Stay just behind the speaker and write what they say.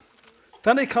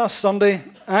Pentecost Sunday,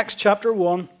 Acts chapter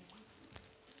 1.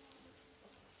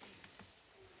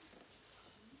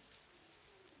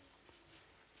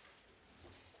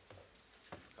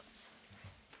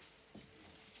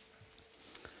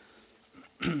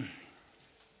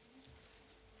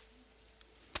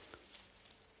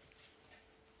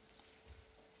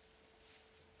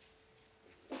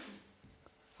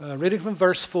 Reading from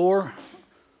verse 4,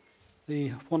 the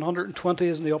 120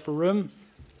 is in the upper room.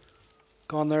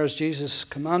 Gone there as Jesus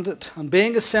commanded. And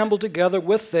being assembled together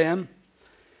with them,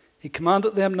 he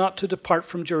commanded them not to depart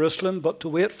from Jerusalem, but to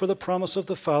wait for the promise of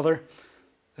the Father.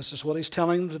 This is what he's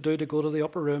telling them to do, to go to the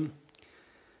upper room.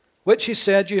 Which he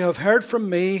said, you have heard from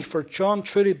me, for John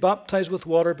truly baptized with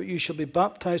water, but you shall be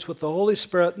baptized with the Holy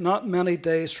Spirit not many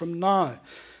days from now.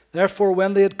 Therefore,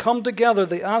 when they had come together,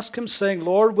 they asked him, saying,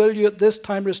 Lord, will you at this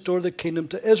time restore the kingdom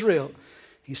to Israel?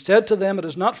 He said to them, it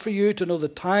is not for you to know the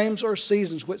times or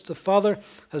seasons which the Father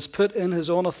has put in his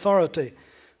own authority,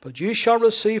 but you shall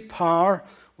receive power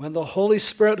when the Holy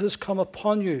Spirit has come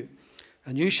upon you,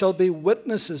 and you shall be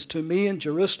witnesses to me in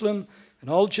Jerusalem, in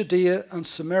all Judea and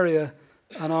Samaria,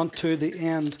 and unto the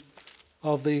end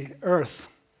of the earth.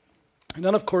 And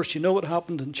then, of course, you know what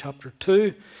happened in chapter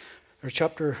 2, or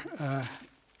chapter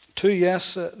 2,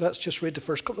 yes. Let's just read the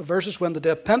first couple of verses. When the day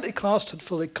of Pentecost had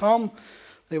fully come,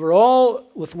 they were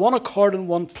all with one accord in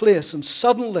one place, and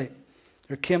suddenly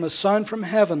there came a sound from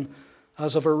heaven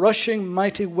as of a rushing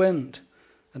mighty wind,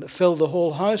 and it filled the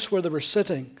whole house where they were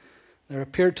sitting. There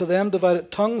appeared to them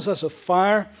divided tongues as of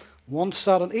fire, one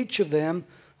sat on each of them,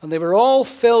 and they were all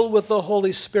filled with the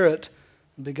Holy Spirit,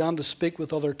 and began to speak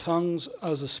with other tongues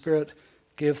as the Spirit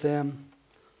gave them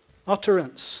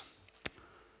utterance.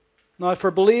 Now,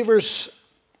 for believers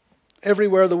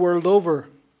everywhere the world over,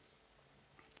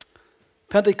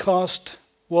 Pentecost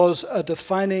was a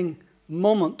defining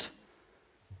moment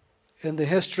in the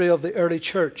history of the early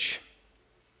church.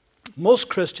 Most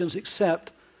Christians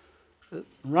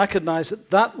recognize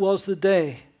that that was the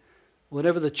day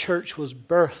whenever the church was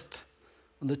birthed,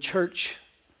 when the church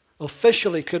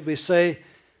officially, could we say,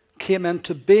 came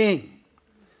into being.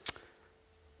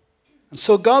 And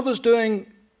so God was doing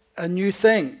a new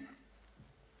thing.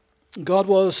 God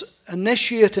was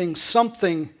initiating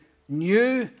something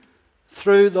new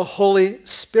through the Holy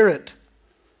Spirit.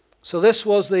 So this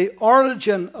was the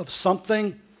origin of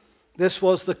something. This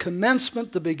was the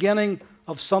commencement, the beginning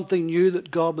of something new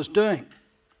that God was doing.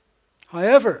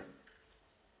 However,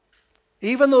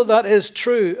 even though that is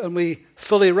true and we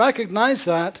fully recognize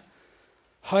that,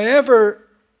 however,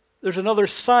 there's another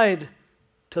side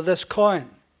to this coin.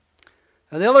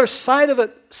 And the other side of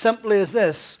it simply is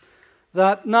this,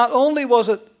 that not only was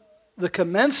it the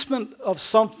commencement of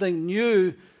something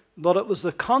new, but it was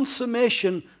the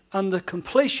consummation and the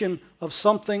completion of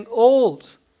something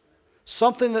old.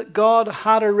 Something that God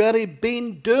had already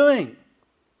been doing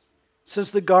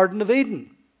since the Garden of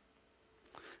Eden.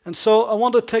 And so I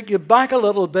want to take you back a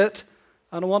little bit,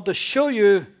 and I want to show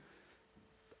you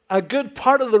a good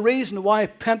part of the reason why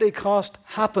Pentecost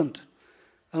happened,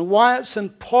 and why it's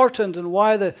important, and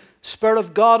why the Spirit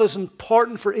of God is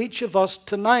important for each of us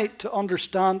tonight to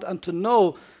understand and to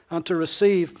know and to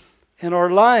receive in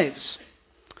our lives.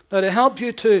 Now, to help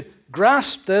you to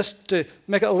grasp this, to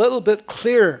make it a little bit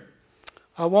clearer,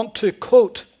 I want to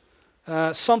quote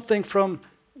something from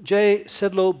J.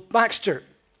 Sidlow Baxter,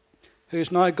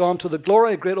 who's now gone to the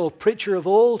glory, a great old preacher of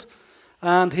old,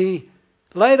 and he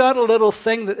laid out a little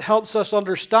thing that helps us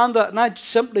understand that, and I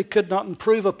simply could not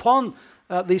improve upon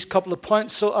these couple of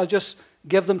points, so I'll just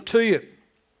give them to you.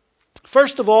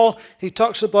 First of all, he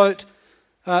talks about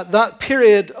that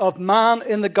period of man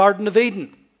in the Garden of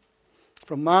Eden.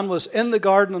 From man was in the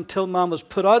garden until man was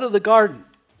put out of the garden.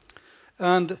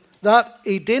 And that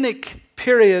Edenic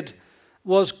period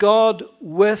was God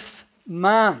with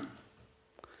man.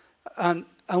 And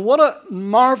what a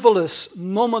marvelous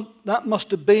moment that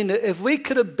must have been. If we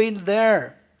could have been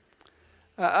there,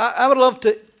 I would love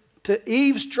to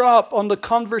eavesdrop on the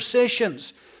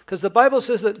conversations, because the Bible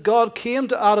says that God came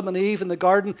to Adam and Eve in the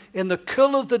garden in the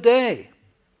cool of the day.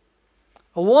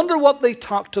 I wonder what they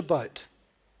talked about.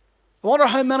 I wonder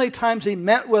how many times he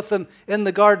met with them in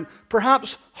the garden.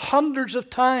 Perhaps hundreds of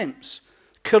times.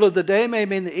 Cool of the day may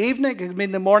mean the evening, it could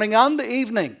mean the morning and the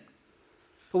evening.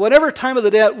 But whatever time of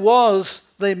the day it was,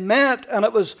 they met, and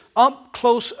it was up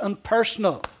close and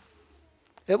personal.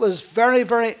 It was very,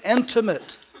 very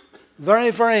intimate.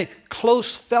 Very, very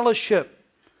close fellowship.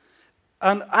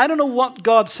 And I don't know what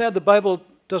God said. The Bible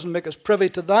doesn't make us privy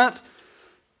to that.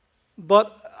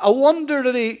 But I wonder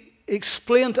that he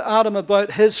explained to Adam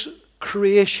about his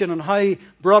creation and how he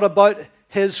brought about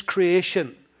his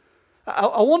creation.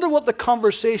 I wonder what the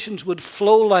conversations would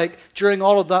flow like during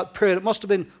all of that period. It must have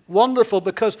been wonderful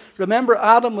because remember,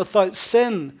 Adam without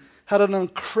sin had an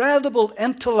incredible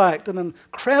intellect, an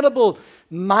incredible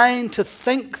mind to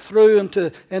think through and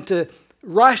to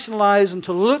rationalize and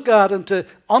to look at and to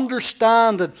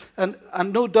understand.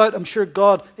 And no doubt, I'm sure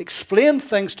God explained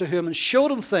things to him and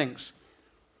showed him things.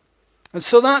 And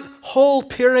so that whole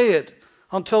period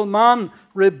until man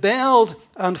rebelled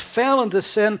and fell into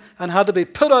sin and had to be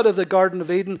put out of the Garden of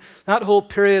Eden, that whole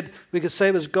period, we could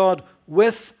say, was God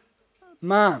with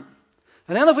man.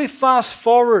 And then if we fast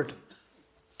forward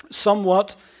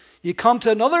somewhat, you come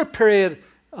to another period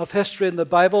of history in the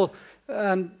Bible,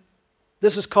 and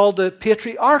this is called the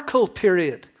patriarchal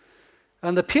period.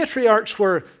 And the patriarchs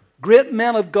were great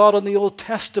men of God in the Old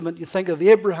Testament. You think of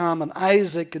Abraham and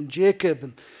Isaac and Jacob,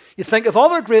 and you think of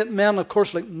other great men, of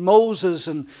course, like Moses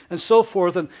and so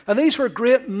forth. And these were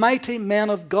great, mighty men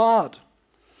of God.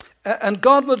 And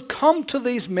God would come to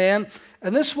these men,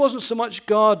 and this wasn't so much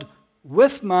God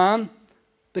with man,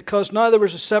 because now there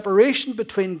was a separation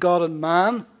between God and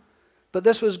man, but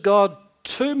this was God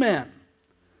to men.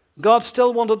 God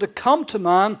still wanted to come to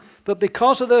man, but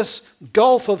because of this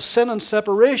gulf of sin and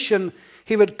separation,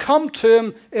 he would come to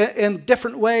him in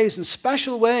different ways, in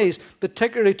special ways,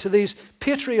 particularly to these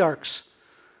patriarchs.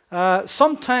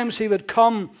 Sometimes he would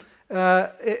come,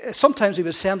 sometimes he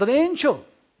would send an angel.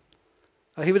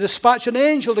 He would dispatch an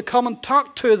angel to come and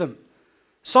talk to them.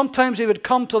 Sometimes he would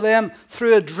come to them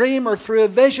through a dream or through a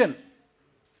vision.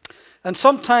 And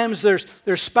sometimes there's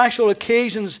special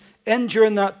occasions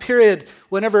during that period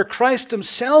whenever Christ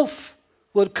himself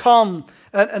would come.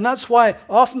 And that's why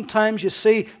oftentimes you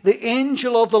see the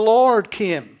angel of the Lord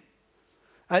came.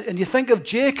 And you think of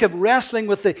Jacob wrestling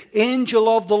with the angel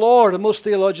of the Lord. And most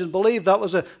theologians believe that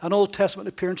was an Old Testament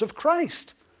appearance of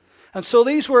Christ. And so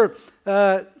these were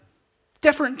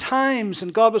different times,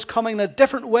 and God was coming in a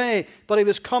different way, but he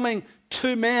was coming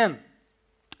to men.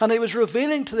 And he was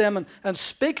revealing to them and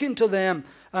speaking to them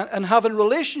and having a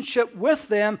relationship with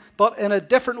them, but in a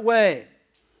different way.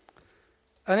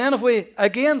 And then if we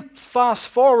again fast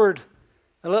forward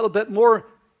a little bit more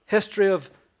history of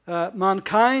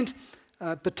mankind,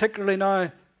 particularly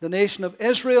now the nation of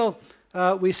Israel,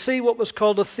 we see what was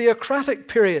called a theocratic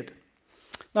period.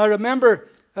 Now remember,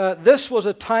 this was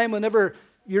a time whenever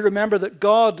you remember that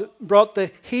God brought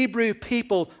the Hebrew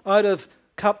people out of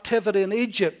captivity in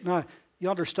Egypt. Now, you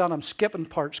understand I'm skipping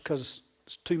parts because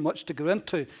it's too much to go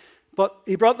into. But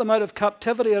he brought them out of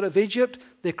captivity, out of Egypt.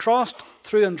 They crossed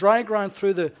through on dry ground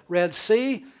through the Red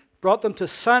Sea, brought them to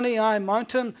Sinai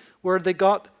mountain where they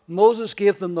got, Moses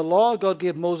gave them the law. God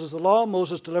gave Moses the law.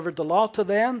 Moses delivered the law to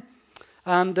them.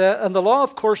 And the law,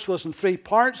 of course, was in three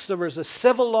parts. There was a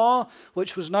civil law,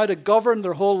 which was now to govern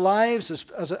their whole lives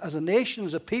as a nation,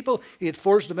 as a people. He had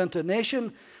forged them into a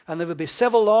nation. And there would be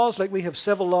civil laws, like we have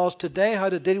civil laws today, how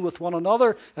to deal with one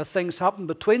another if things happen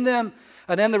between them.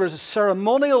 And then there was a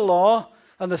ceremonial law.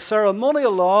 And the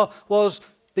ceremonial law was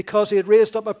because he had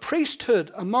raised up a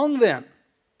priesthood among them.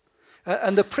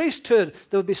 And the priesthood,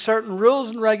 there would be certain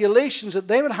rules and regulations that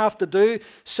they would have to do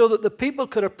so that the people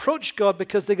could approach God,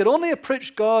 because they could only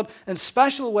approach God in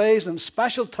special ways and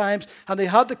special times, and they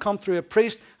had to come through a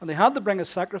priest, and they had to bring a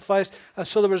sacrifice. And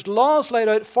so there was laws laid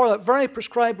out for that, very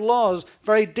prescribed laws,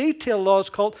 very detailed laws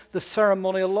called the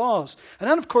ceremonial laws. And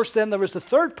then, of course, then there was the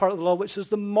third part of the law, which is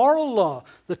the moral law,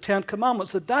 the Ten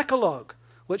Commandments, the Decalogue,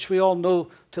 which we all know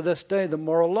to this day, the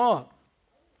moral law.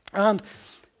 And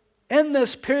in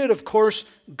this period, of course,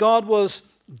 God was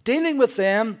dealing with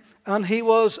them, and he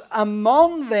was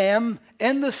among them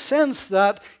in the sense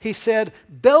that he said,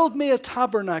 build me a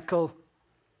tabernacle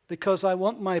because I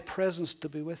want my presence to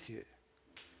be with you.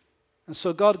 And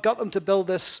so God got them to build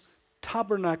this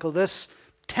tabernacle, this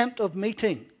tent of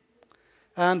meeting.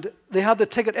 And they had to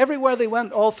take it everywhere they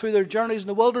went, all through their journeys in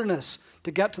the wilderness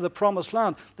to get to the promised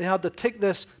land. They had to take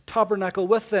this tabernacle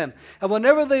with them. And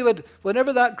whenever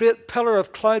that great pillar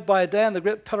of cloud by day and the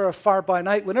great pillar of fire by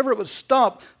night, whenever it would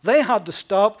stop, they had to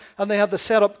stop and they had to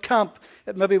set up camp.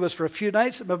 It maybe was for a few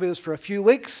nights, it maybe was for a few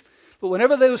weeks. But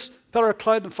whenever those pillar of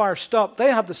cloud and fire stopped,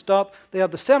 they had to stop. They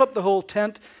had to set up the whole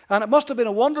tent. And it must have been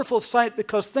a wonderful sight,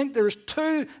 because think there's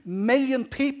 2 million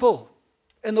people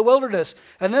in the wilderness,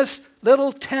 and this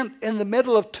little tent in the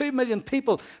middle of 2 million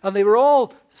people, and they were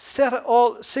all seated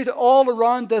all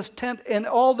around this tent in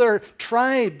all their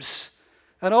tribes,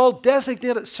 and all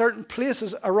designated certain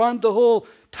places around the whole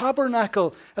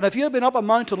tabernacle. And if you had been up a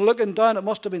mountain looking down, it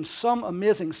must have been some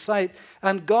amazing sight.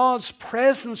 And God's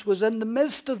presence was in the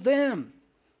midst of them,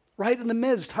 right in the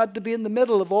midst, had to be in the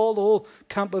middle of all the whole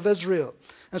camp of Israel.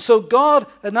 And so God,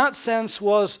 in that sense,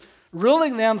 was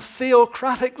ruling them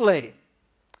theocratically.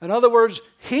 In other words,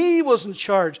 he was in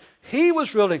charge. He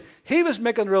was ruling. He was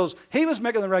making the rules. He was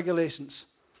making the regulations.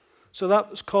 So that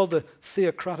was called the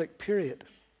theocratic period.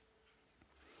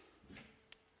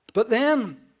 But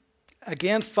then,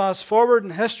 again, fast forward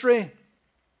in history,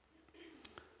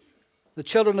 the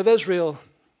children of Israel,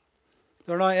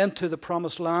 they're now into the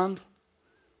promised land,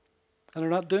 and they're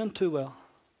not doing too well.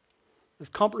 They're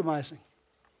compromising.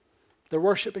 They're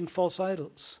worshipping false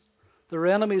idols. Their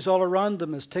enemies all around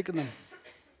them is taking them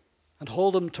and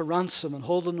holding them to ransom and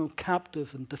holding them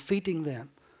captive and defeating them.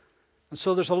 And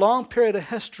so there's a long period of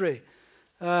history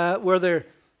where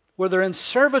they're in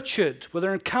servitude, where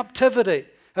they're in captivity.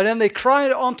 And then they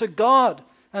cry unto God.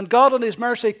 And God in his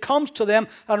mercy comes to them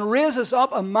and raises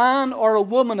up a man or a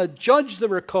woman, a judge they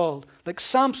were called, like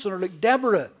Samson or like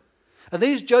Deborah. And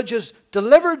these judges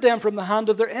delivered them from the hand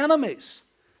of their enemies.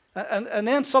 And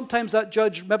then sometimes that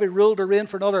judge maybe ruled or reigned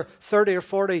for another 30 or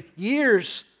 40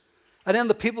 years. And then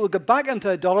the people would go back into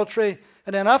idolatry.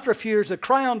 And then after a few years, they'd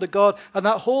cry unto God. And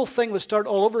that whole thing would start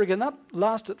all over again. That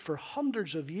lasted for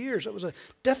hundreds of years. It was a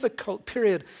difficult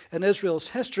period in Israel's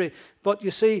history. But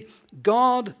you see,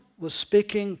 God was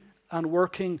speaking and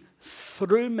working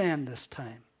through men this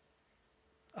time.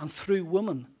 And through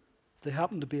women. If they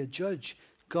happened to be a judge,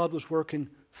 God was working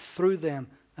through them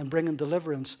and bringing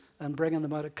deliverance and bringing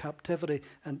them out of captivity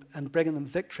and bringing them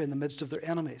victory in the midst of their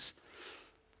enemies.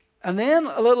 And then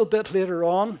a little bit later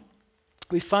on,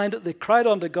 we find that they cried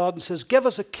unto God and says, give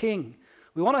us a king.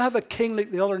 We want to have a king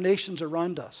like the other nations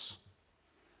around us.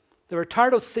 They were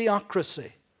tired of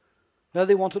theocracy. Now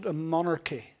they wanted a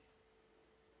monarchy.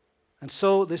 And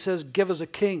so they says, give us a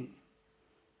king.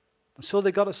 And so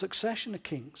they got a succession of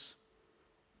kings.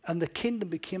 And the kingdom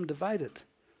became divided.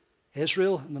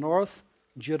 Israel in the north,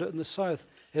 Judah in the south.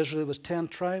 Israel was 10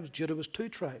 tribes, Judah was 2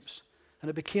 tribes. And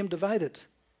it became divided.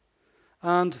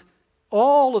 And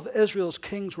all of Israel's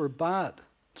kings were bad.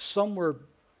 Some were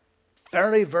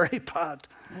very, very bad.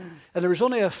 And there was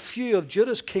only a few of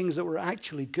Judah's kings that were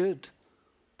actually good,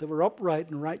 that were upright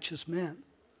and righteous men.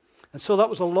 And so that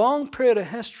was a long period of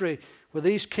history where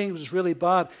these kings was really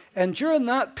bad. And during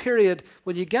that period,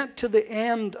 when you get to the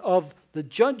end of the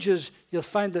judges, you'll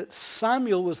find that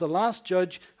Samuel was the last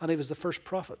judge and he was the first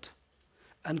prophet.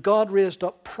 And God raised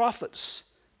up prophets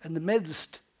in the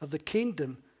midst of the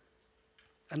kingdom.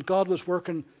 And God was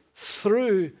working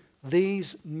through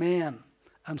these men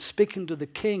and speaking to the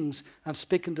kings and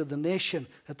speaking to the nation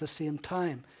at the same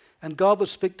time. And God would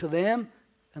speak to them,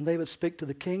 and they would speak to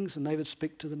the kings, and they would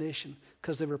speak to the nation,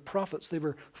 because they were prophets. They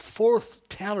were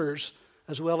forth-tellers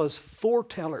as well as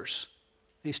foretellers.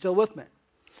 Are you still with me?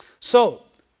 So,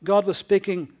 God was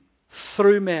speaking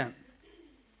through men.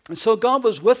 And so God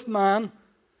was with man,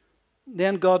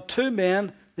 then God to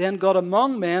men, then God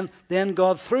among men, then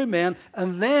God through men.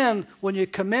 And then when you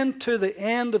come into the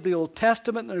end of the Old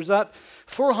Testament, there's that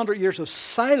 400 years of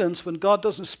silence when God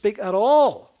doesn't speak at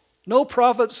all. No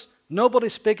prophets, nobody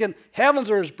speaking.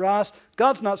 Heavens are as brass.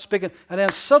 God's not speaking. And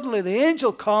then suddenly the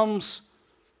angel comes.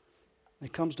 He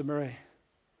comes to Mary.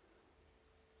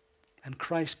 And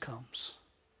Christ comes.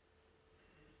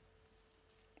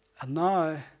 And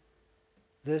now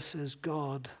this is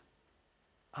God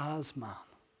as man.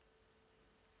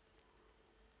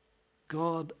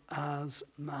 God as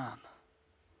man.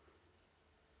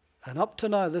 And up to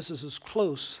now, this is as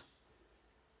close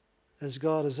as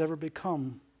God has ever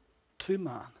become to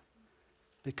man,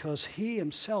 because he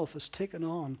himself has taken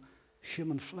on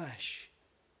human flesh.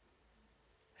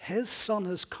 His Son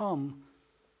has come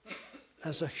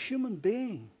as a human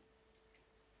being,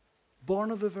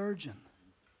 born of a virgin,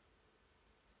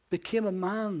 became a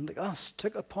man like us,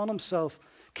 took upon himself,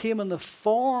 came in the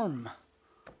form,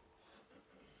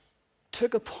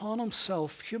 took upon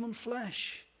himself human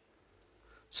flesh.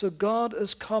 So God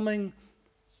is coming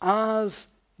as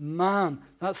man.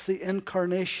 That's the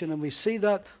incarnation. And we see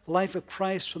that life of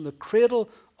Christ from the cradle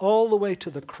all the way to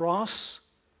the cross.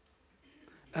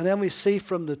 And then we see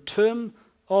from the tomb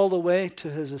all the way to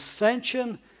his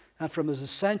ascension, and from his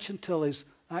ascension till his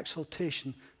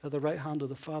exaltation at the right hand of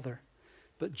the Father.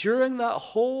 But during that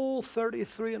whole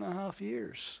 33 and a half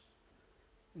years,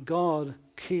 God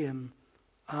came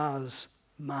as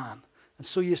man. And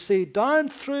so you see, down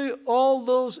through all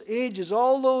those ages,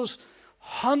 all those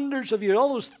hundreds of years,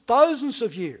 all those thousands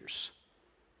of years,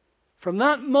 from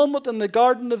that moment in the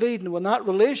Garden of Eden when that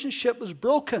relationship was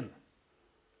broken,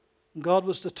 God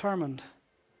was determined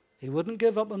he wouldn't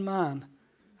give up on man,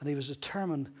 and he was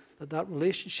determined that that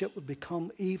relationship would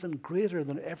become even greater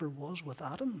than it ever was with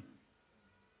Adam.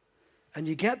 And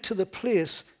you get to the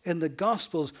place in the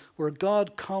Gospels where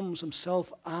God comes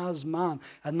himself as man.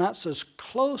 And that's as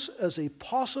close as he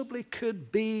possibly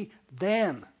could be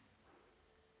then.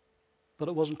 But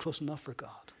it wasn't close enough for God.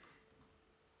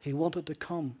 He wanted to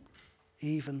come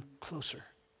even closer.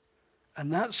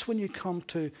 And that's when you come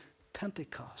to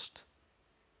Pentecost.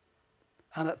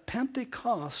 And at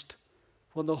Pentecost,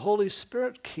 when the Holy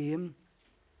Spirit came,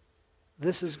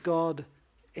 this is God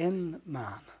in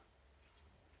man.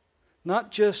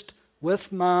 Not just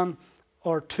with man,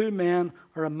 or to men,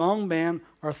 or among men,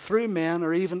 or through men,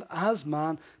 or even as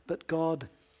man, but God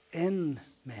in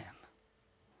men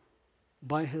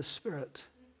by his Spirit.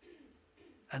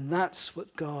 And that's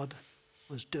what God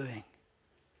was doing.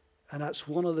 And that's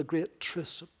one of the great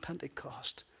truths of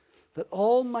Pentecost. That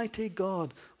Almighty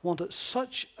God wanted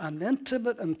such an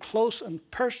intimate and close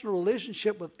and personal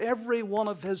relationship with every one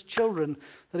of his children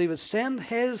that he would send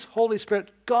his Holy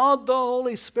Spirit, God the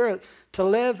Holy Spirit, to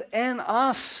live in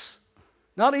us.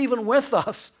 Not even with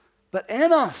us, but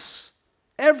in us.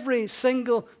 Every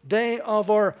single day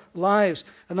of our lives.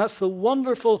 And that's the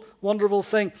wonderful, wonderful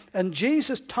thing. And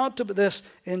Jesus talked about this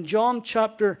in John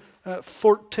chapter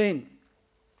 14.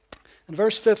 In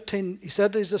verse 15, he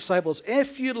said to his disciples,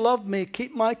 "If you love me,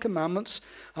 keep my commandments,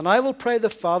 and I will pray the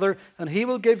Father, and he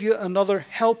will give you another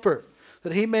helper,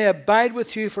 that he may abide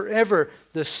with you forever,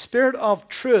 the Spirit of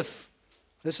truth."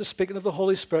 This is speaking of the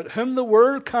Holy Spirit, "whom the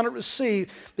world cannot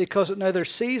receive, because it neither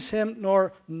sees him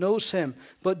nor knows him.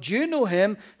 But you know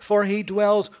him, for he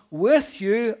dwells with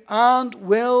you and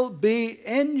will be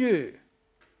in you.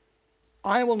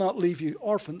 I will not leave you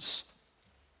orphans.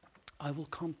 I will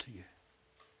come to you."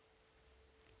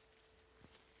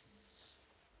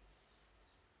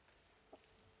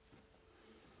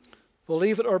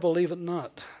 Believe it or believe it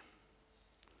not.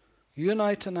 You and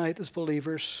I tonight as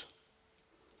believers,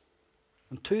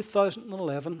 in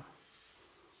 2011,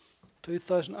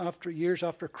 years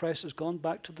after Christ has gone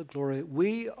back to the glory,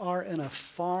 we are in a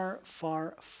far,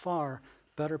 far, far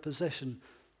better position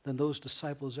than those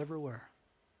disciples ever were.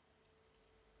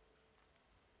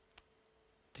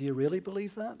 Do you really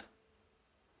believe that?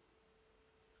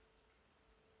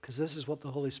 Because this is what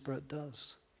the Holy Spirit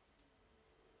does.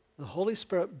 The Holy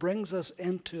Spirit brings us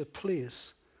into a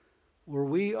place where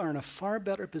we are in a far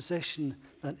better position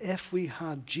than if we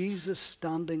had Jesus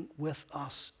standing with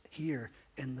us here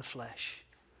in the flesh.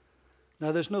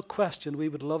 Now, there's no question we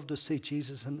would love to see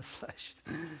Jesus in the flesh.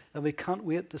 And we can't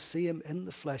wait to see him in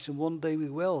the flesh, and one day we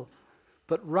will.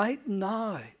 But right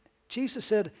now, Jesus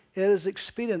said, it is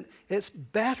expedient. It's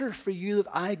better for you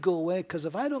that I go away, because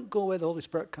if I don't go away, the Holy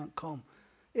Spirit can't come.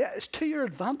 Yeah, it's to your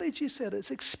advantage, he said. It's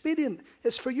expedient.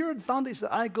 It's for your advantage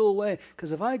that I go away,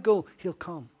 because if I go, he'll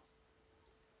come.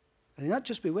 And he'll not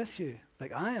just be with you,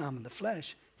 like I am in the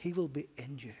flesh, he will be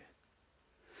in you.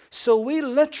 So we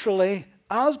literally,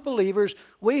 as believers,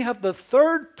 we have the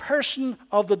third person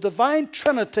of the divine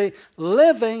Trinity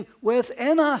living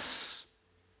within us.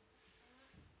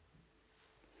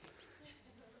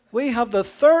 We have the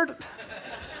third...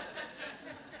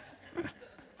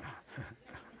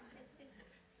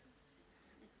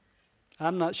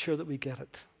 I'm not sure that we get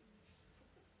it.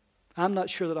 I'm not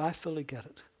sure that I fully get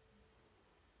it.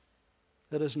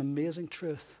 It is an amazing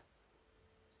truth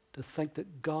to think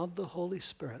that God the Holy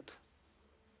Spirit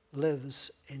lives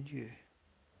in you.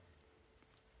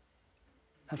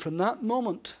 And from that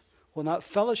moment, when that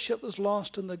fellowship was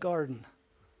lost in the garden,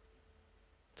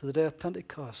 to the day of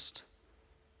Pentecost,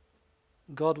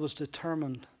 God was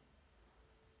determined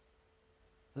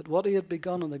that what he had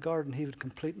begun in the garden, he would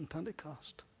complete in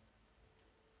Pentecost.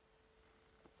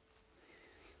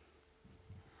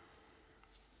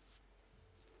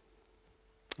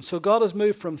 And so God has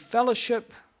moved from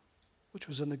fellowship, which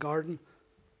was in the garden,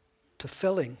 to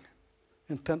filling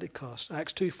in Pentecost.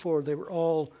 Acts 2:4, they were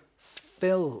all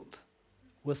filled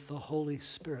with the Holy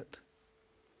Spirit.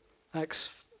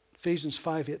 Ephesians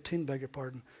 5:18, beg your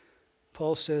pardon.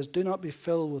 Paul says, "Do not be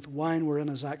filled with wine wherein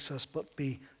is excess, but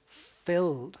be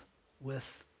filled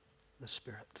with the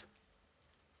Spirit."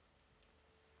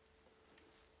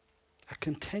 A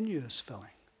continuous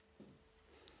filling.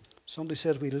 Somebody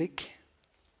said we leak.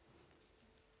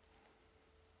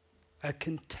 A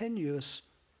continuous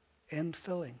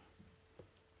infilling.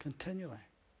 Continually.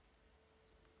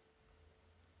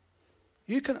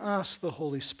 You can ask the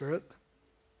Holy Spirit,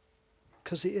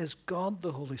 because he is God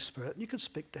the Holy Spirit. You can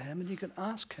speak to him and you can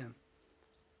ask him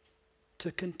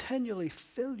to continually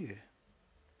fill you.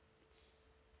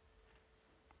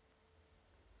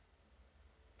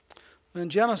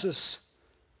 In Genesis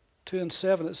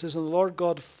 2:7 it says, "And the Lord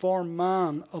God formed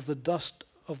man of the dust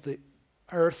of the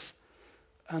earth,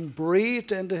 and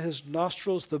breathed into his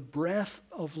nostrils the breath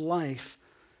of life,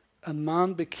 and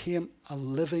man became a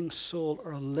living soul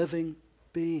or a living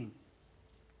being.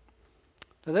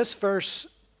 Now, this verse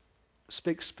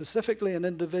speaks specifically and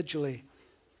individually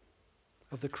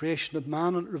of the creation of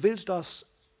man, and it reveals to us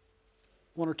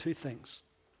one or two things.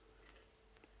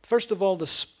 First of all, the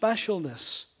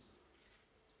specialness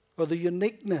or the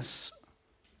uniqueness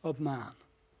of man.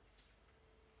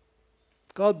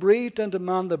 God breathed into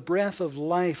man the breath of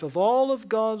life. Of all of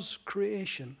God's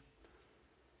creation,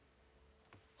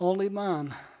 only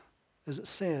man, as it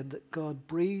said, that God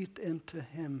breathed into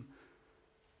him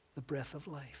the breath of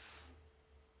life.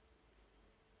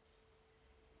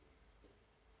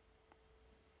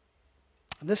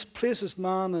 And this places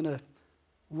man in a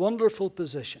wonderful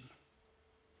position.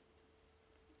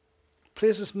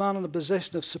 Places man in a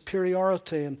position of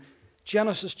superiority. In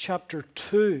Genesis chapter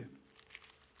 2,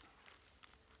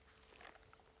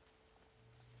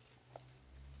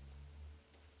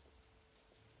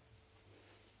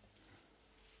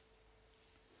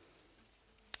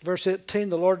 verse 18,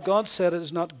 the Lord God said, "It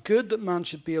is not good that man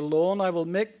should be alone. I will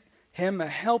make him a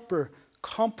helper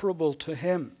comparable to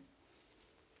him."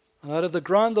 And out of the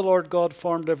ground the Lord God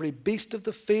formed every beast of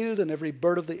the field and every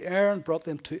bird of the air and brought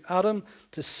them to Adam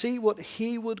to see what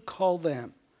he would call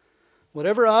them.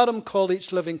 Whatever Adam called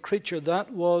each living creature,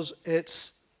 that was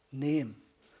its name.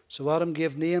 So Adam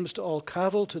gave names to all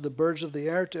cattle, to the birds of the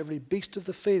air, to every beast of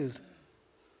the field.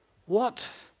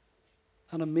 What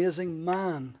an amazing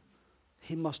man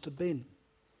he must have been.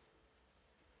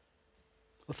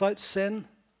 Without sin,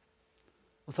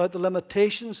 without the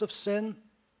limitations of sin.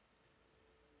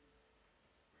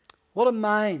 What a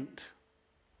mind.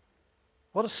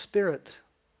 What a spirit.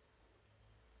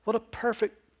 What a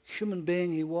perfect human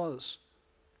being he was,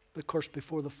 of course,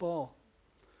 before the fall.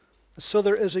 So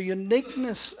there is a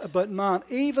uniqueness about man,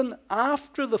 even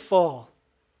after the fall.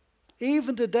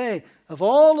 Even today, of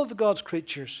all of God's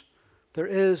creatures, there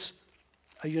is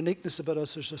a uniqueness about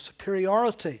us. There's a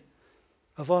superiority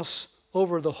of us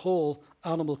over the whole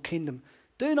animal kingdom.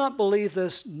 Do not believe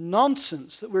this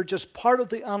nonsense that we're just part of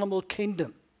the animal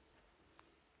kingdom.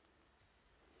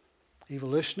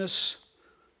 Evolutionists,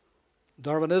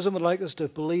 Darwinism would like us to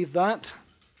believe that.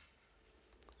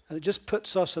 And it just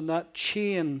puts us in that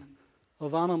chain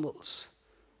of animals.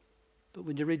 But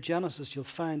when you read Genesis, you'll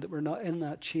find that we're not in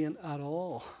that chain at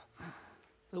all.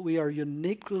 That we are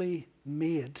uniquely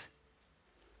made.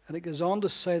 And it goes on to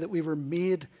say that we were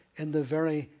made in the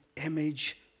very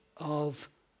image of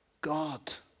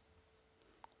God.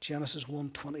 Genesis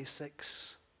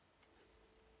 1:26.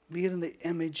 Made in the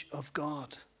image of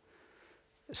God.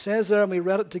 It says there, and we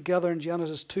read it together in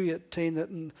Genesis 2:18, that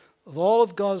of all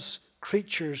of God's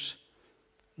creatures,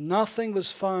 nothing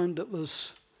was found that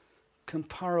was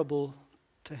comparable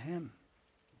to him.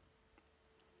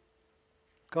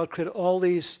 God created all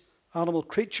these animal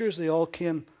creatures. They all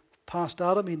came past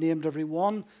Adam. He named every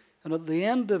one. And at the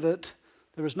end of it,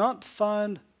 there was not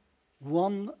found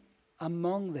one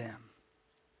among them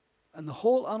and the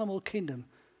whole animal kingdom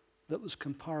that was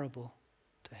comparable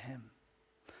to him,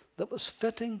 that was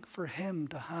fitting for him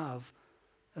to have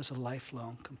as a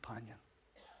lifelong companion.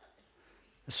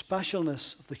 The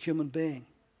specialness of the human being.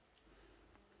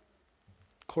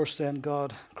 Of course, then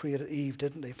God created Eve,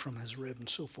 didn't he, from his rib and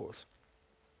so forth.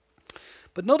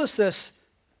 But notice this,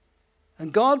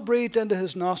 and God breathed into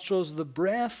his nostrils the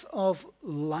breath of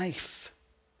life.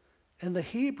 In the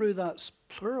Hebrew, that's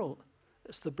plural.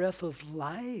 It's the breath of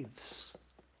lives.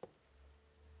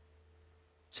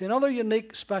 See, another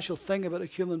unique, special thing about a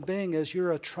human being is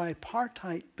you're a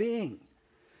tripartite being.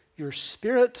 Your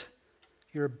spirit,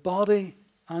 your body,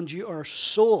 and your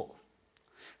soul.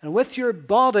 And with your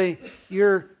body,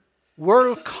 you're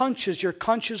world conscious. You're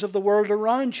conscious of the world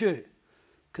around you,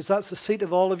 because that's the seat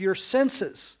of all of your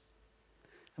senses.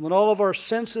 And when all of our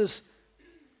senses,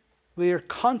 we are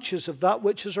conscious of that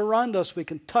which is around us. We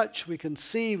can touch, we can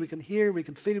see, we can hear, we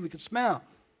can feel, we can smell.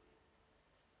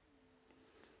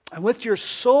 And with your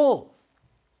soul,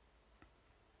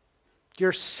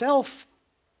 you're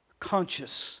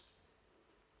self-conscious.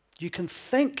 You can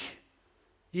think,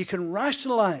 you can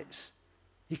rationalize,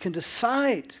 you can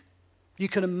decide, you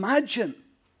can imagine,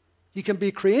 you can be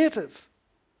creative.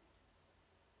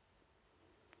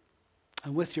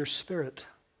 And with your spirit,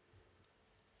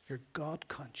 you're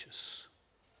God-conscious.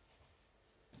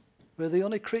 We're the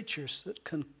only creatures that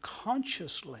can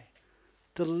consciously,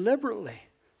 deliberately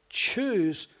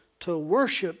choose to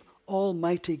worship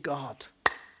Almighty God.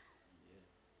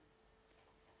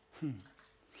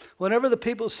 Whenever the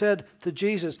people said to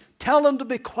Jesus, tell them to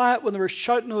be quiet when they were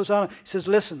shouting Hosanna, he says,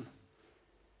 listen,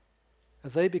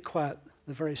 If they be quiet,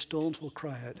 the very stones will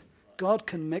cry out. God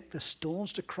can make the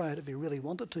stones to cry out if he really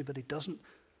wanted to, but he doesn't.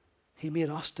 He made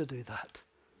us to do that.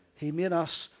 He made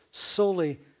us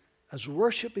solely as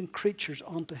worshipping creatures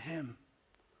unto him.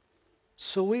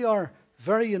 So we are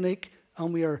very unique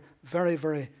and we are very,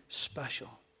 very special.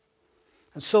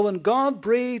 And so when God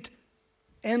breathed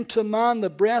into man the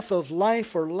breath of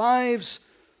life or lives,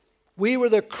 we were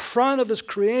the crown of his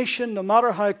creation. No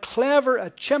matter how clever a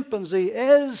chimpanzee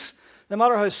is, no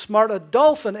matter how smart a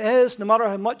dolphin is, no matter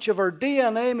how much of our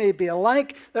DNA may be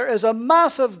alike, there is a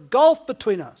massive gulf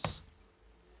between us.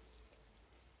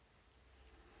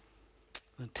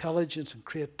 Intelligence and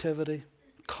creativity,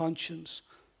 conscience,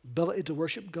 ability to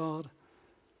worship God.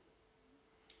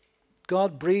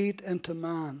 God breathed into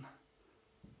man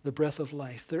the breath of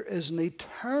life. There is an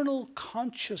eternal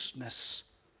consciousness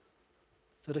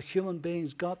that a human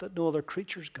being's got that no other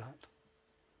creature's got.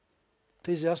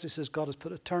 Ecclesiastes says God has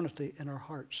put eternity in our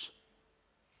hearts.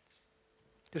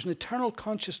 There's an eternal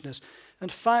consciousness. In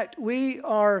fact, we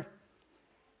are,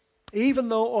 even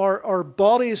though our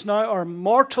bodies now are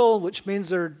mortal, which means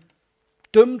they're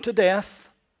doomed to death,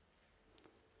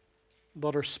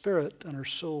 but our spirit and our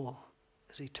soul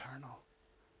is eternal.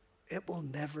 It will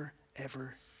never,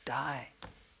 ever die.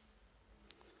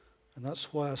 And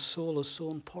that's why a soul is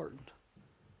so important.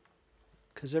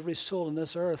 Because every soul on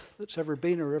this earth that's ever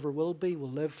been or ever will be will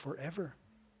live forever.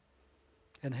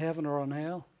 In heaven or on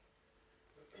hell.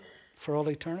 For all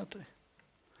eternity.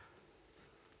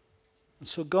 And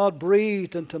so God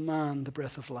breathed into man the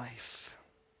breath of life.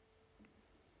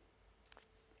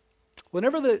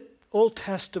 Whenever the Old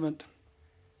Testament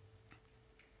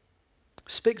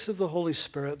speaks of the Holy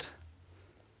Spirit,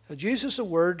 it uses a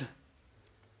word,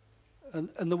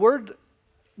 and the word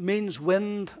means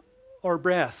wind or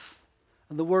breath.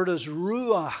 And the word is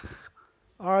ruach,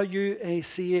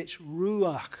 R-U-A-C-H,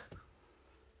 ruach.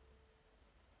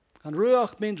 And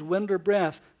ruach means wind or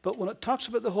breath, but when it talks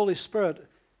about the Holy Spirit,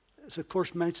 it's of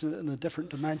course mentioned in a different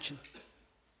dimension.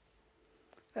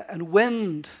 And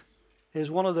wind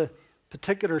is one of the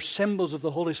particular symbols of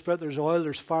the Holy Spirit. There's oil,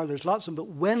 there's fire, there's lots of them,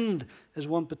 but wind is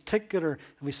one particular,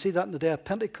 and we see that in the day of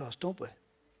Pentecost, don't we?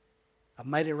 A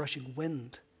mighty rushing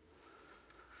wind.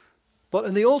 But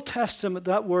in the Old Testament,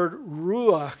 that word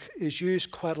ruach is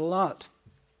used quite a lot.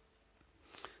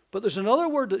 But there's another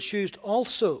word that's used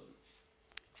also,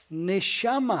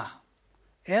 neshama,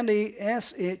 N-E-S-H-A-M-A-H,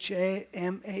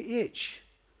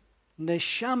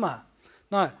 neshama.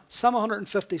 Now, Psalm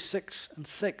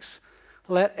 156:6,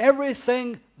 let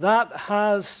everything that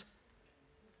has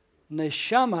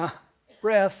neshama,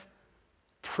 breath,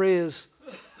 praise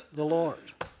the Lord.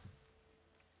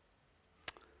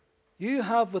 You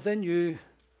have within you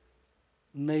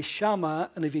neshama,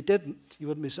 and if you didn't, you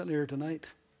wouldn't be sitting here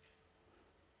tonight.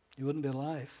 You wouldn't be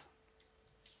alive.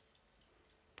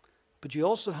 But you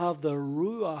also have the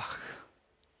ruach,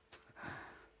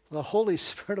 the Holy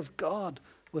Spirit of God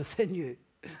within you.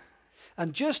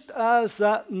 And just as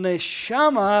that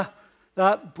neshama,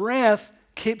 that breath,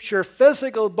 keeps your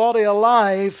physical body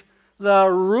alive, the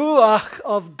ruach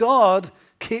of God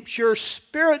keeps your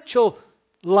spiritual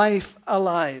life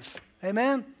alive.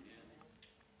 Amen?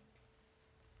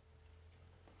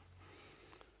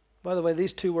 By the way,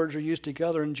 these two words are used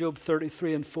together in Job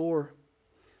 33:4.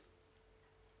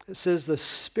 It says, the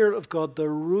Spirit of God, the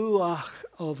Ruach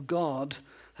of God,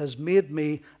 has made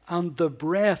me, and the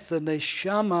breath, the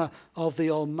neshama of the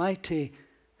Almighty,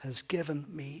 has given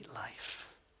me life.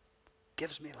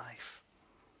 Gives me life.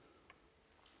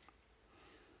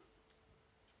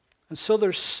 And so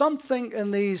there's something in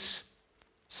these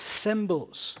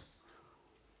symbols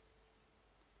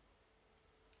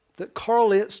that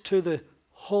correlates to the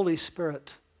Holy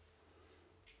Spirit.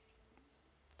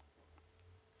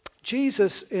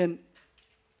 Jesus in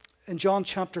John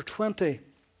chapter 20,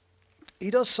 he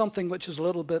does something which is a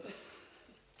little bit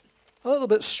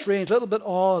strange, a little bit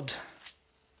odd.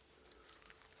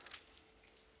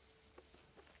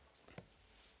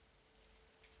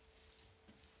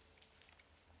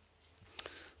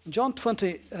 In John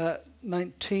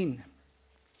 20:19,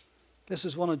 this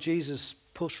is one of Jesus'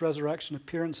 post-resurrection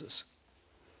appearances.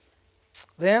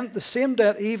 Then, the same day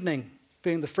at evening,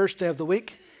 being the first day of the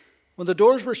week, when the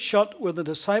doors were shut where the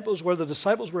disciples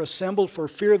were assembled for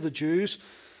fear of the Jews,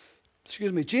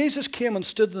 Jesus came and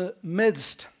stood in the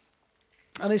midst,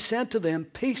 and he said to them,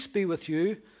 peace be with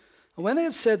you. And when he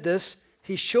had said this,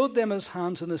 he showed them his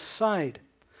hands and his side.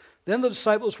 Then the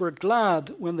disciples were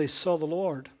glad when they saw the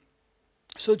Lord.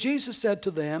 So Jesus said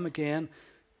to them again,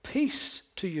 peace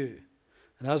to you.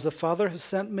 And as the Father has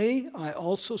sent me, I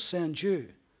also send you.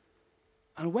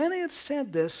 And when he had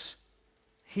said this,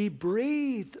 he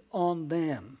breathed on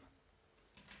them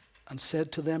and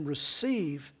said to them,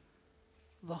 receive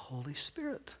the Holy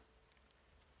Spirit.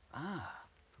 Ah,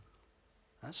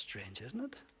 that's strange, isn't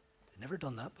it? They've never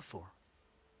done that before.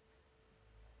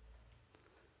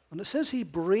 When it says he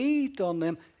breathed on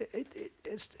them,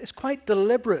 it's quite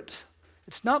deliberate.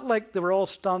 It's not like they were all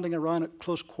standing around at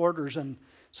close quarters, and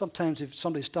sometimes if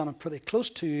somebody's standing pretty close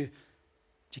to you,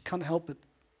 you can't help but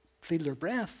feel their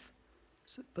breath.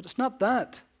 But it's not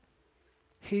that.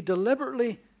 He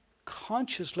deliberately,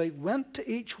 consciously went to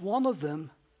each one of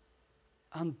them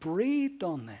and breathed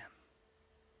on them.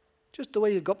 Just the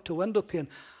way you go up to a window pane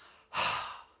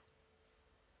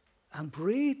and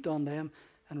breathed on them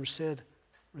and said,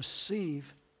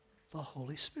 receive the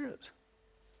Holy Spirit.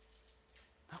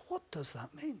 Now, what does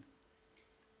that mean?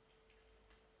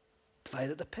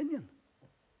 Divided opinion.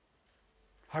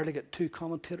 Hardly get two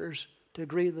commentators to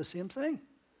agree the same thing.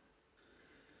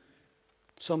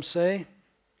 Some say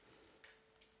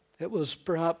it was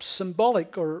perhaps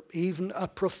symbolic or even a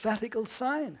prophetical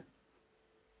sign.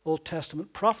 Old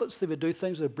Testament prophets, they would do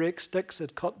things, they'd break sticks,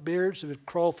 they'd cut beards, they would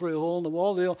crawl through a hole in the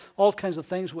wall, all kinds of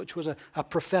things which was a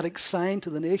prophetic sign to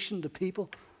the nation, to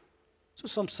people. So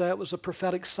some say it was a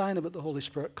prophetic sign about the Holy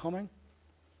Spirit coming.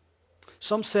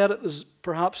 Some said it was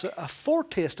perhaps a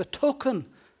foretaste, a token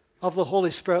of the Holy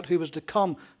Spirit who was to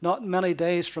come not many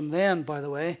days from then, by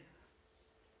the way.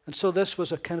 And so this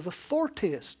was a kind of a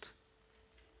foretaste.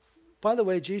 By the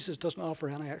way, Jesus doesn't offer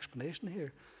any explanation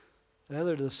here,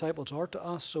 either to the disciples or to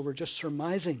us, so we're just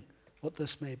surmising what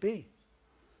this may be.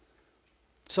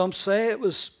 Some say it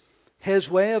was his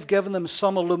way of giving them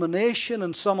some illumination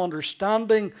and some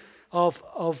understanding of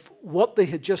what they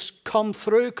had just come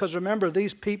through, because remember,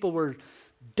 these people were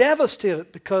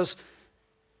devastated because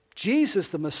Jesus,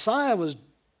 the Messiah, was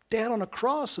dead on a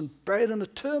cross and buried in a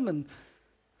tomb, and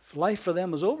life for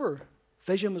them was over.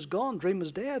 Vision was gone, dream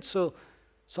was dead. So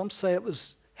some say it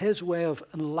was his way of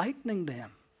enlightening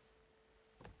them.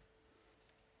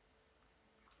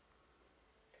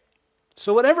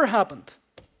 So whatever happened,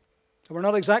 we're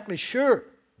not exactly sure,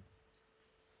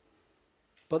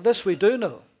 but this we do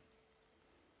know.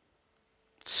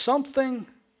 Something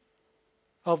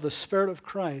of the Spirit of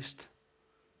Christ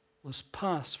was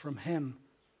passed from him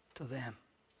to them.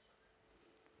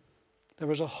 There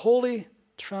was a holy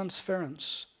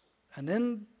transference, an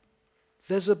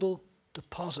invisible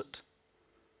deposit.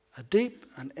 A deep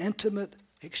and intimate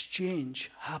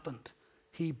exchange happened.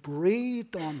 He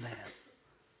breathed on them.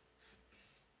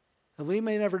 And we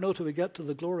may never know till we get to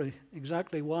the glory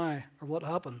exactly why or what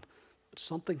happened, but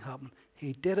something happened.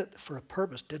 He did it for a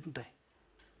purpose, didn't he?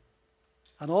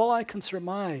 And all I can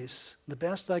surmise, the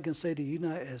best I can say to you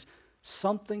now is,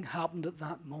 something happened at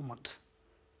that moment.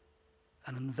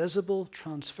 An invisible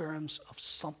transference of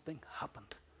something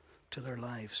happened to their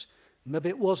lives. Maybe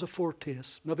it was a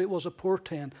foretaste. Maybe it was a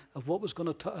portent of what was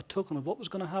going to, a token of what was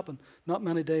going to happen not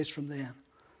many days from then.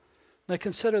 Now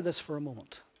consider this for a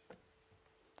moment.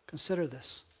 Consider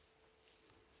this.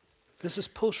 This is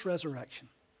post-resurrection.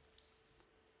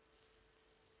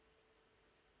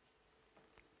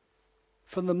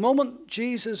 From the moment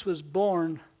Jesus was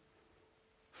born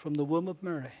from the womb of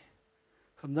Mary,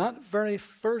 from that very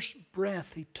first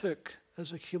breath he took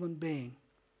as a human being,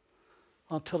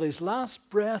 until his last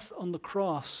breath on the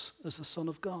cross as the Son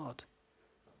of God.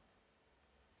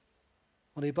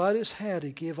 When he bowed his head,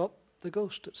 he gave up the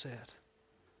ghost, it said.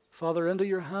 Father, into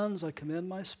your hands I commend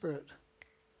my spirit.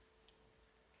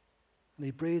 And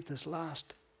he breathed his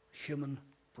last human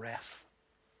breath.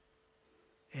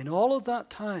 In all of that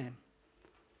time,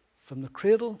 from the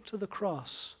cradle to the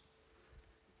cross,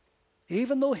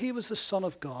 even though he was the Son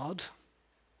of God,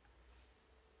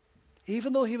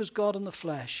 even though he was God in the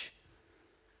flesh,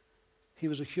 he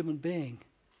was a human being.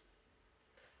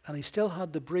 And he still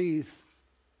had to breathe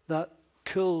that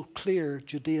cool, clear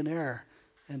Judean air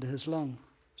into his lungs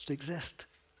to exist.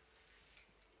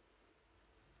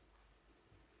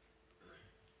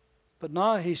 But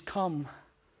now he's come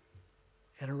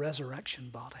in a resurrection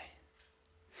body.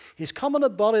 He's come in a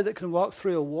body that can walk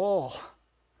through a wall.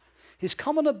 He's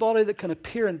come in a body that can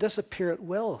appear and disappear at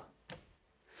will.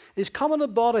 He's come in a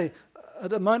body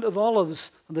at the Mount of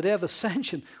Olives on the day of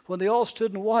Ascension when they all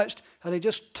stood and watched, and he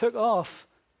just took off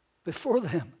before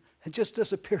them and just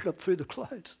disappeared up through the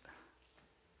clouds.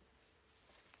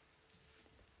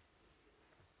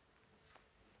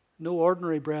 No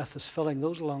ordinary breath is filling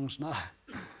those lungs now.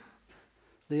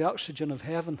 The oxygen of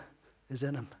heaven is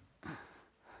in him.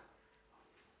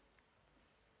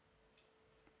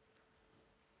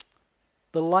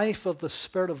 The life of the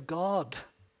Spirit of God,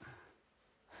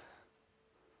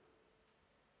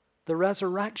 the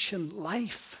resurrection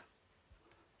life,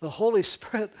 The Holy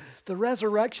Spirit, the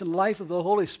resurrection life of the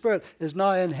Holy Spirit is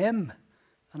now in him.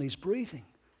 And he's breathing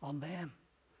on them.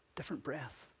 Different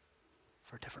breath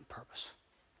for a different purpose.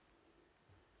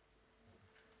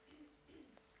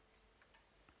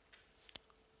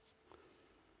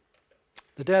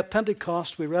 The day of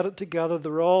Pentecost, we read it together. They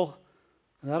were all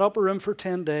in that upper room for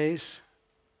 10 days.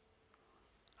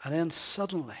 And then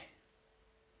suddenly,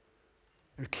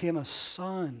 there came a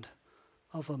sound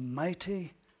of a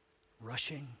mighty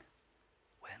rushing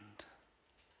wind.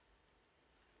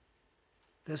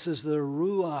 This is the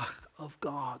Ruach of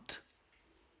God.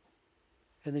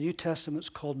 In the New Testament, it's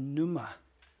called pneuma.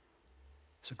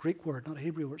 It's a Greek word, not a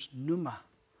Hebrew word. It's pneuma,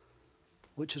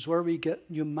 which is where we get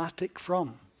pneumatic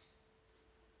from.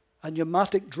 A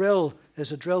pneumatic drill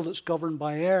is a drill that's governed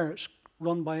by air. It's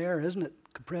run by air, isn't it?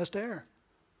 Compressed air.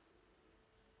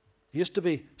 There used to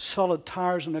be solid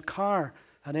tires in a car,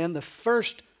 and then the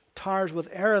first tires with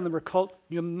air in them were called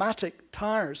pneumatic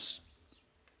tires.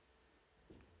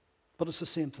 But it's the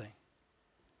same thing.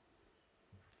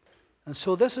 And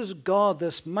so this is God,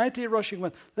 this mighty rushing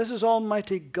wind. This is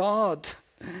Almighty God.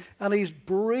 And he's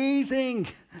breathing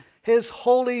his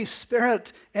Holy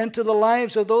Spirit into the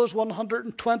lives of those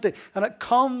 120. And it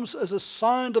comes as a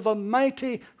sound of a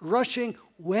mighty rushing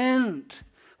wind.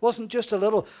 It wasn't just a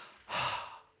little,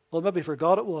 well, maybe for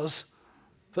God it was,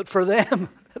 but for them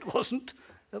it wasn't.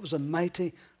 It was a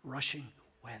mighty rushing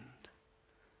wind.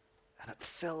 And it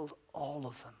filled all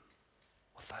of them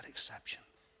without exception.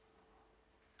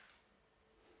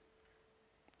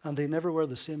 And they never were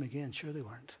the same again. Sure they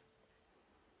weren't.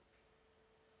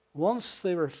 Once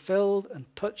they were filled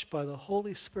and touched by the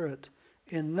Holy Spirit,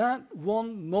 in that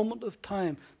one moment of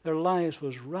time, their lives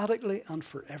was radically and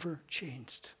forever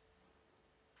changed.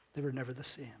 They were never the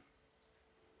same.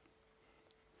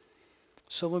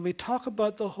 So when we talk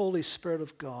about the Holy Spirit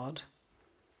of God,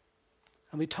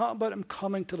 and we talk about him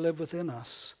coming to live within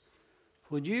us,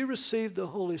 when you received the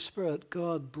Holy Spirit,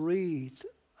 God breathed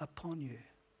upon you.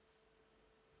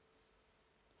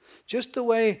 Just the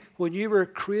way when you were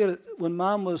created, when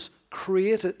man was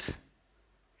created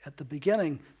at the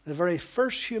beginning, the very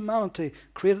first humanity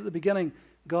created at the beginning,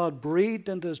 God breathed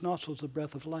into his nostrils the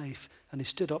breath of life, and he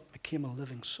stood up and became a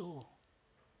living soul.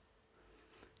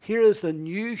 Here is the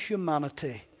new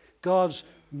humanity, God's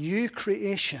new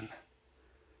creation,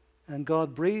 and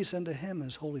God breathes into him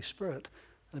his Holy Spirit,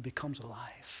 and it becomes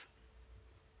alive,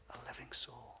 a living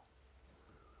soul.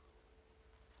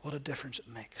 What a difference it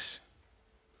makes.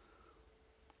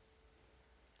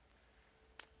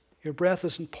 Your breath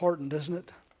is important, isn't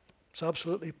it? It's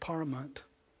absolutely paramount.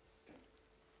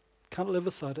 Can't live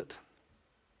without it.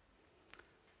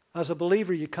 As a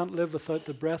believer, you can't live without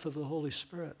the breath of the Holy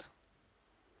Spirit.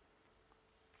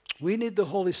 We need the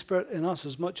Holy Spirit in us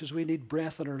as much as we need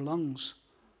breath in our lungs.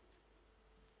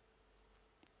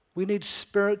 We need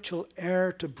spiritual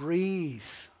air to breathe,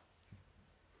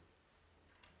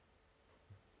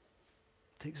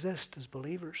 to exist as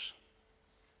believers.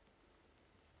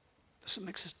 This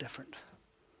makes us different.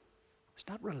 It's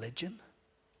not religion.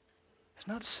 It's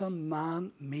not some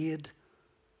man-made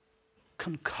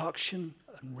concoction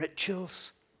and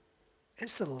rituals.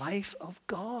 It's the life of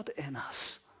God in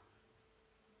us.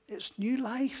 It's new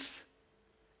life.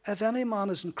 If any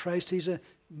man is in Christ, he's a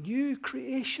new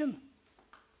creation.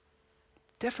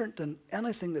 Different than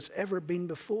anything that's ever been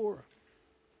before.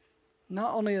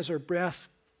 Not only is our breath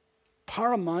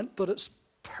paramount, but it's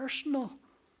personal.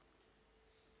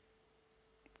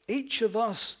 Each of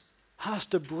us has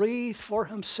to breathe for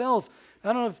himself.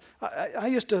 I don't know if, I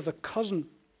used to have a cousin,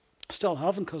 still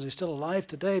haven't because he's still alive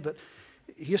today, but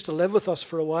he used to live with us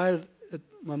for a while at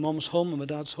my mum's home and my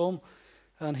dad's home,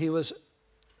 and he was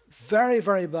very,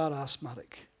 very bad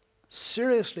asthmatic.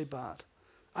 Seriously bad.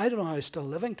 I don't know how he's still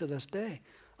living to this day.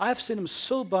 I've seen him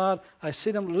so bad, I've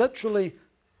seen him literally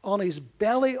on his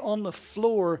belly on the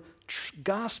floor,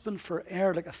 gasping for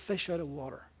air like a fish out of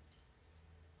water.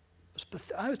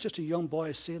 I was just a young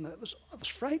boy seeing it. It was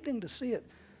frightening to see it.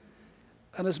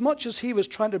 And as much as he was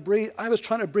trying to breathe, I was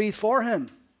trying to breathe for him.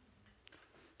 Do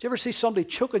you ever see somebody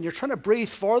choking? You're trying to breathe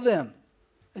for them,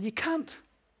 and you can't.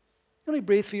 You only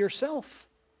breathe for yourself.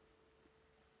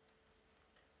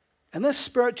 And this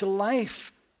spiritual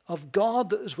life of God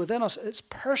that is within us, it's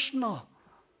personal.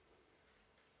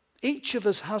 Each of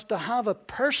us has to have a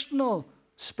personal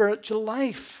spiritual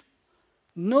life.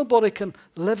 Nobody can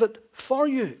live it for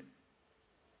you.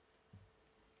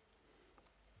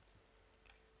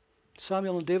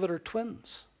 Samuel and David are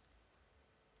twins.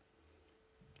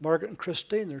 Margaret and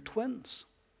Christine, they're twins.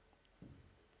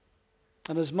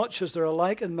 And as much as they're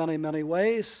alike in many, many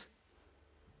ways,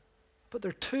 but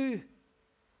they're two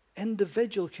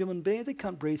individual human being. They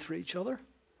can't breathe for each other.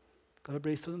 They've got to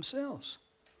breathe for themselves.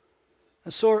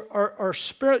 And so our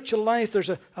spiritual life, there's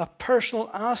a personal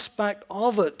aspect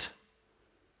of it.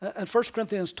 In 1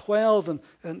 Corinthians 12,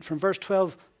 and from verse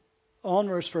 12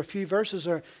 onwards for a few verses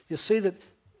there, you see that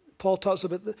Paul talks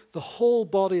about the whole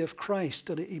body of Christ,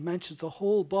 and he mentions the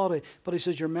whole body, but he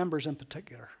says your members in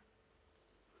particular.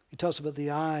 He talks about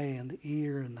the eye and the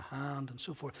ear and the hand and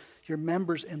so forth. Your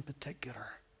members in particular.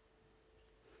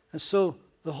 And so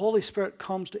the Holy Spirit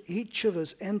comes to each of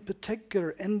us in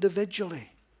particular,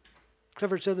 individually.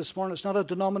 Clifford said this morning, it's not a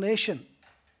denomination.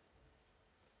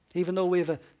 Even though we have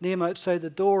a name outside the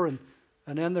door, and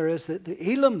then there is the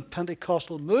Elim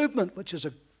Pentecostal movement, which is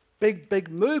a big, big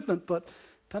movement, but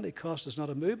Pentecost is not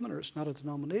a movement or it's not a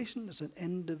denomination. It's an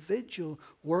individual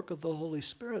work of the Holy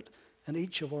Spirit in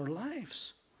each of our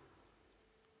lives.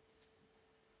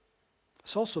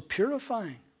 It's also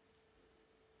purifying.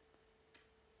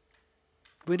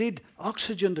 We need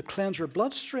oxygen to cleanse our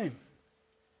bloodstream.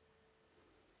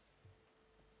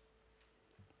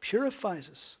 Purifies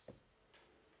us.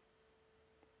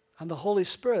 And the Holy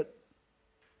Spirit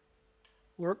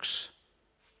works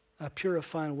a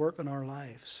purifying work in our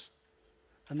lives.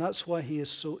 And that's why he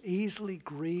is so easily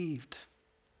grieved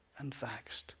and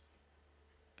vexed.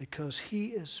 Because he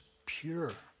is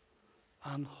pure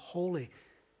and holy.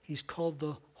 He's called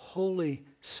the Holy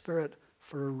Spirit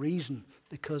for a reason.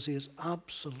 Because he is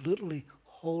absolutely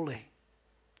holy.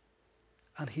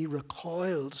 And he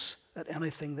recoils at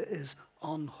anything that is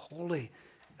unholy.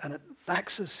 And it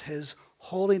vexes his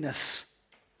holiness.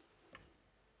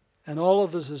 And all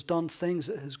of us has done things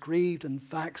that has grieved and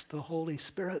vexed the Holy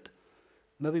Spirit.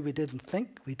 Maybe we didn't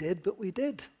think we did, but we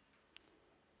did.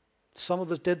 Some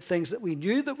of us did things that we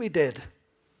knew that we did.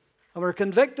 And we're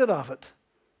convicted of it.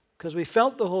 Because we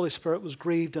felt the Holy Spirit was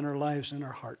grieved in our lives and in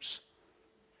our hearts.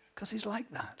 Because he's like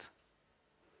that.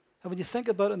 And when you think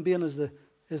about him being as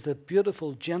the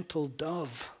beautiful, gentle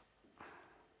dove.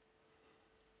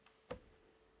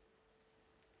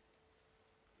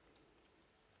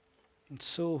 And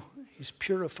so he's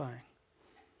purifying.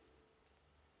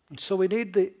 And so we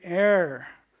need the air.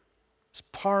 It's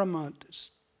paramount,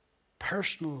 it's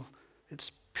personal,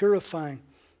 it's purifying.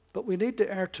 But we need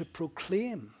the air to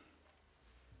proclaim.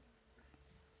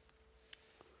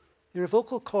 Your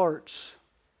vocal cords,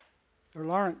 your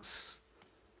larynx,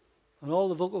 and all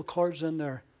the vocal cords in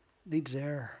there needs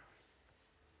air.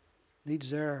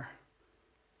 Needs air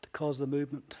to cause the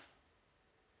movement.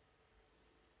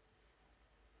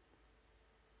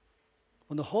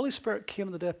 When the Holy Spirit came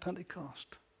on the day of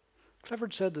Pentecost,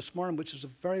 Clifford said this morning, which is a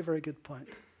very, very good point.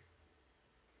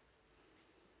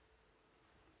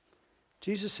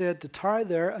 Jesus said to tarry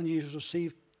there and you shall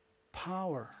receive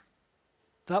power.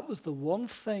 That was the one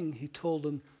thing he told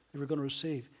them they were going to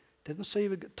receive. Didn't say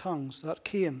you would get tongues. That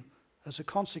came as a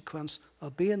consequence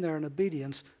of being there in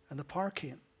obedience, and the power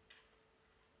came.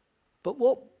 But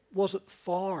what was it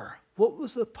for? What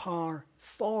was the power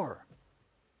for?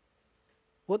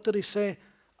 What did he say?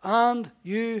 And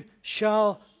you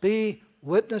shall be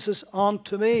witnesses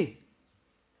unto me.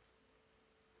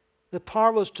 The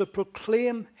power was to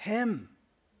proclaim him,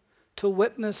 to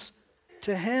witness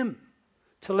to him,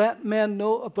 to let men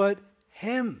know about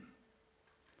him.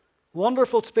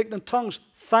 Wonderful speaking in tongues.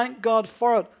 Thank God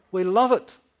for it. We love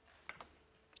it.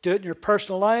 Do it in your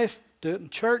personal life. Do it in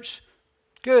church.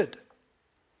 Good.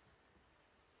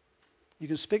 You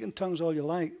can speak in tongues all you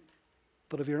like,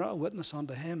 but if you're not a witness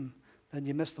unto him, then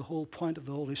you miss the whole point of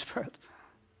the Holy Spirit.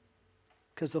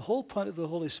 Because the whole point of the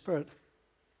Holy Spirit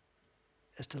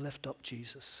is to lift up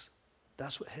Jesus.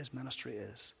 That's what his ministry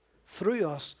is. Through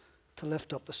us, to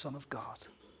lift up the Son of God.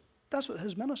 That's what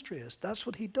his ministry is. That's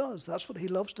what he does. That's what he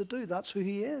loves to do. That's who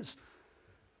he is.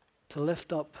 To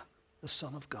lift up the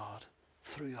Son of God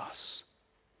through us.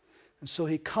 And so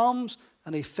he comes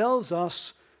and he fills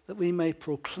us that we may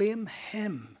proclaim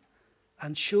him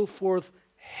and show forth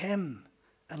him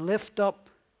and lift up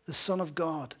the Son of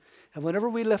God. And whenever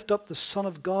we lift up the Son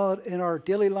of God in our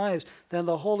daily lives, then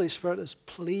the Holy Spirit is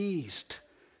pleased,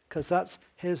 because that's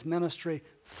his ministry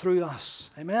through us.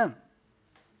 Amen.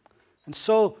 And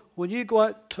so when you go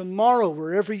out tomorrow,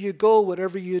 wherever you go,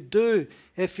 whatever you do,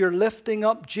 if you're lifting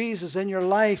up Jesus in your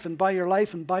life and by your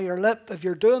lip, if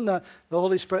you're doing that, the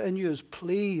Holy Spirit in you is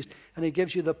pleased, and he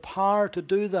gives you the power to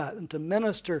do that and to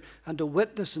minister and to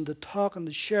witness and to talk and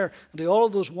to share and do all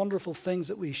of those wonderful things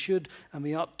that we should and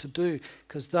we ought to do,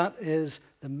 because that is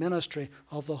the ministry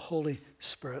of the Holy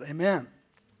Spirit. Amen.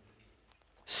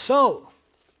 So,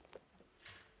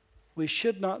 we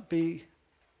should not be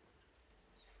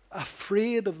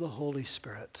afraid of the Holy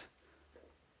Spirit.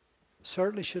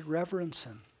 Certainly should reverence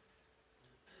him.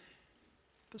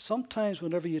 But sometimes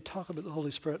whenever you talk about the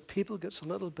Holy Spirit, people get a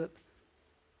little bit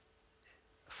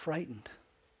frightened.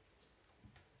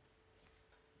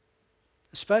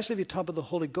 Especially if you talk about the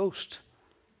Holy Ghost,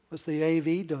 as the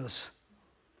AV does.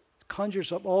 It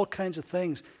conjures up all kinds of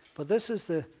things. But this is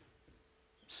the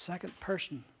second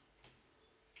person,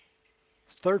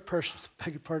 third person,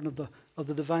 beg your pardon, of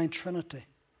the divine Trinity.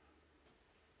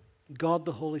 God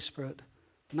the Holy Spirit.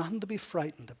 Nothing to be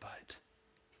frightened about.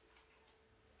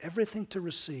 Everything to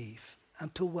receive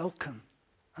and to welcome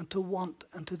and to want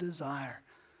and to desire.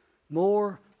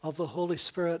 More of the Holy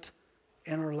Spirit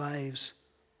in our lives,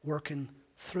 working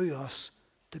through us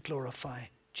to glorify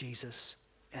Jesus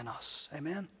in us.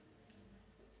 Amen?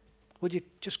 Would you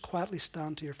just quietly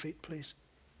stand to your feet, please?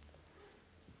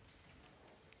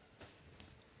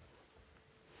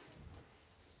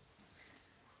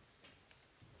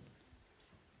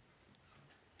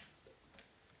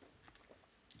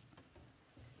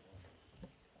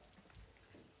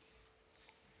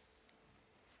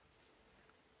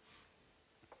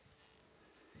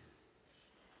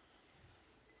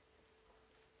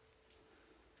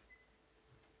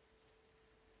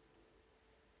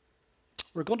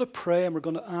 We're going to pray and we're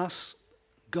going to ask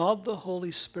God the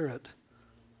Holy Spirit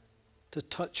to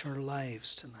touch our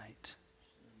lives tonight.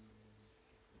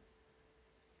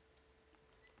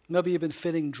 Maybe you've been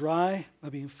feeling dry.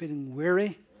 Maybe you've been feeling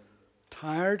weary,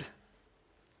 tired.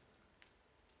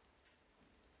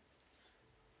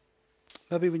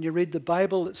 Maybe when you read the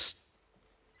Bible, it's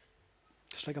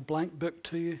just like a blank book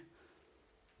to you.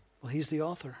 Well, He's the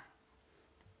author.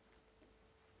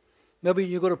 Maybe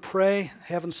you go to pray,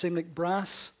 heaven seems like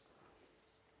brass.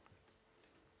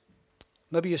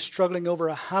 Maybe you're struggling over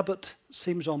a habit,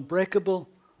 seems unbreakable.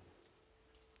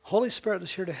 Holy Spirit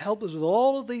is here to help us with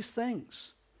all of these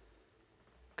things.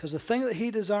 Because the thing that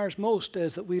He desires most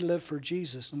is that we live for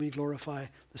Jesus and we glorify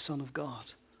the Son of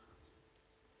God.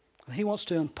 And He wants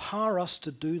to empower us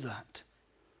to do that.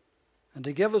 And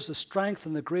to give us the strength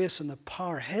and the grace and the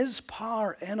power, His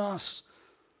power in us,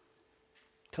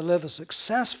 to live a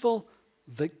successful,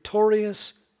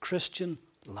 victorious Christian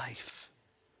life.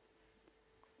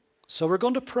 So we're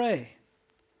going to pray.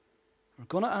 We're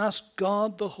going to ask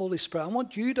God the Holy Spirit. I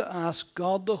want you to ask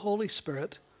God the Holy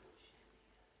Spirit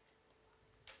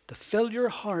to fill your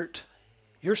heart,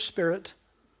 your spirit,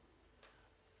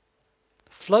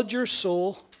 flood your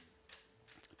soul,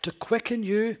 to quicken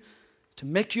you, to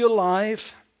make you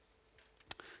alive,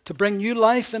 to bring new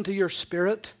life into your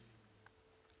spirit,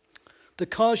 to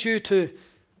cause you to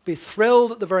be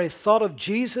thrilled at the very thought of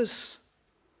Jesus,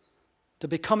 to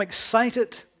become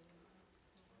excited,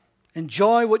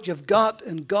 enjoy what you've got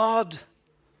in God,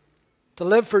 to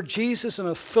live for Jesus in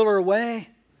a fuller way,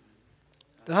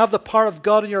 to have the power of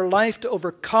God in your life to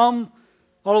overcome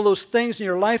all of those things in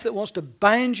your life that wants to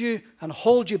bind you and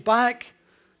hold you back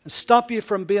and stop you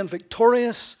from being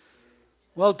victorious.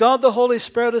 Well, God the Holy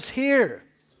Spirit is here.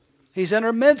 He's in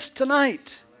our midst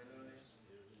tonight.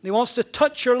 He wants to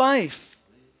touch your life.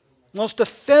 He wants to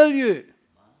fill you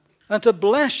and to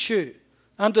bless you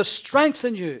and to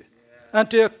strengthen you and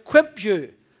to equip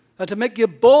you and to make you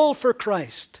bold for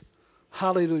Christ.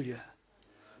 Hallelujah.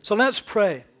 So let's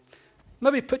pray.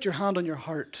 Maybe put your hand on your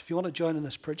heart if you want to join in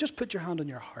this prayer. Just put your hand on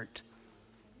your heart.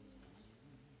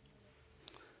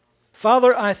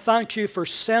 Father, I thank you for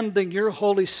sending your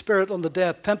Holy Spirit on the day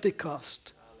of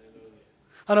Pentecost.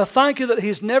 And I thank you that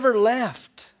He's never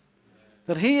left.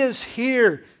 That He is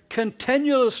here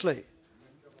continuously.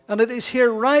 And that He's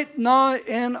here right now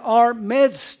in our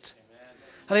midst.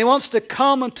 And He wants to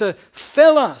come and to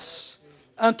fill us.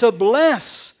 And to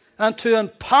bless. And to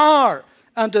empower.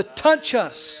 And to touch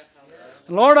us.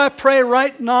 And Lord, I pray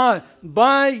right now,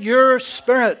 by your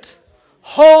Spirit,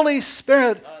 Holy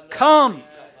Spirit, come.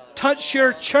 Touch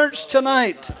your church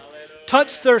tonight.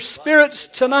 Touch their spirits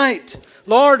tonight.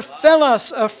 Lord, fill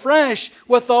us afresh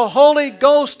with the Holy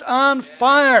Ghost and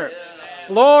fire.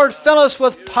 Lord, fill us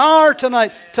with power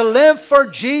tonight to live for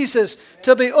Jesus,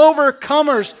 to be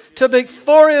overcomers, to be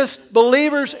victorious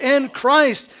believers in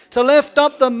Christ, to lift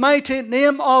up the mighty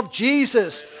name of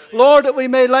Jesus. Lord, that we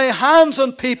may lay hands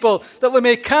on people, that we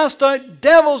may cast out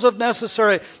devils if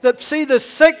necessary, that see the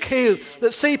sick healed,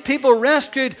 that see people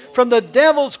rescued from the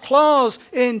devil's claws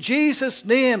in Jesus'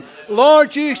 name.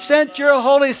 Lord, you sent your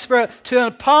Holy Spirit to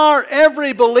empower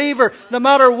every believer, no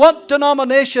matter what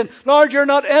denomination. Lord, you're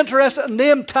not interested in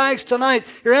name tags tonight.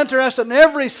 You're interested in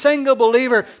every single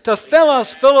believer to fill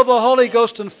us full of the Holy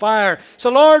Ghost and fire. So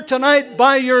Lord, tonight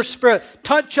by your Spirit,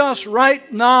 touch us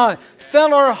right now.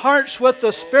 Fill our hearts with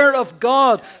the Spirit of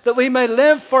God, that we may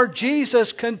live for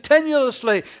Jesus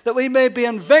continuously, that we may be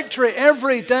in victory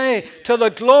every day to the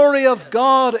glory of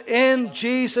God in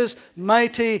Jesus'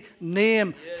 mighty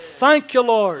name. Thank you,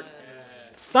 Lord.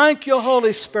 Thank you,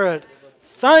 Holy Spirit.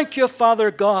 Thank you,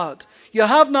 Father God. You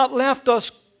have not left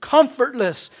us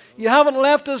comfortless. You haven't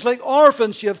left us like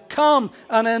orphans. You've come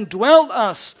and indwelt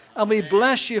us, and we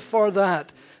bless you for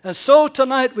that. And so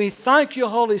tonight we thank you,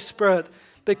 Holy Spirit,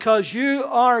 because you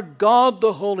are God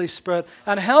the Holy Spirit,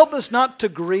 and help us not to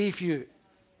grieve you.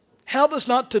 Help us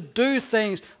not to do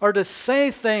things or to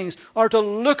say things or to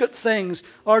look at things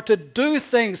or to do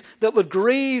things that would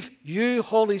grieve you,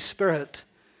 Holy Spirit,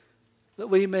 that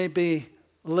we may be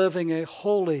living a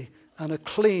holy and a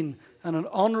clean and an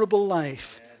honorable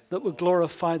life that would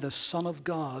glorify the Son of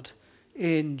God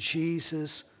in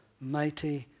Jesus'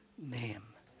 mighty name.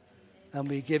 And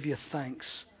we give you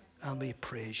thanks and we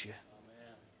praise you.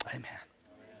 Amen.